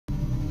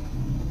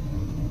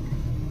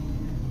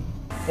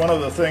one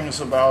of the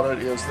things about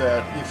it is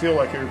that you feel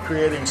like you're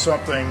creating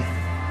something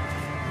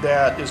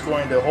that is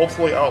going to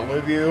hopefully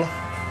outlive you.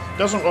 It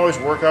doesn't always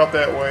work out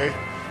that way.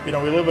 You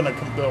know, we live in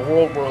a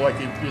world where like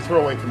you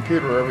throw away a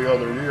computer every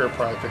other year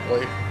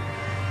practically,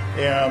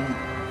 and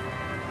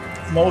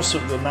most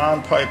of the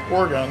non-pipe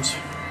organs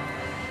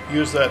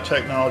use that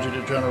technology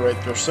to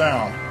generate their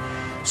sound.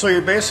 So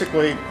you're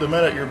basically, the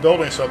minute you're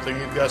building something,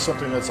 you've got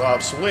something that's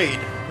obsolete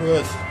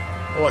with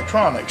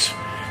electronics.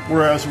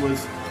 Whereas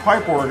with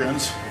pipe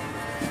organs,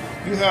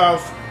 you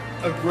have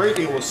a great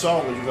deal of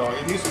salvage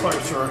value. These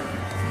pipes are,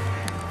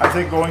 I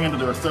think, going into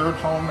their third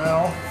home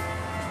now.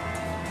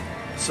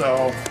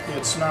 So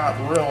it's not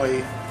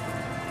really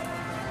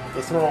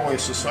the throwaway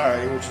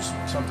society, which is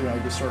something I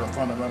just sort of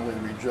fundamentally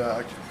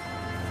reject.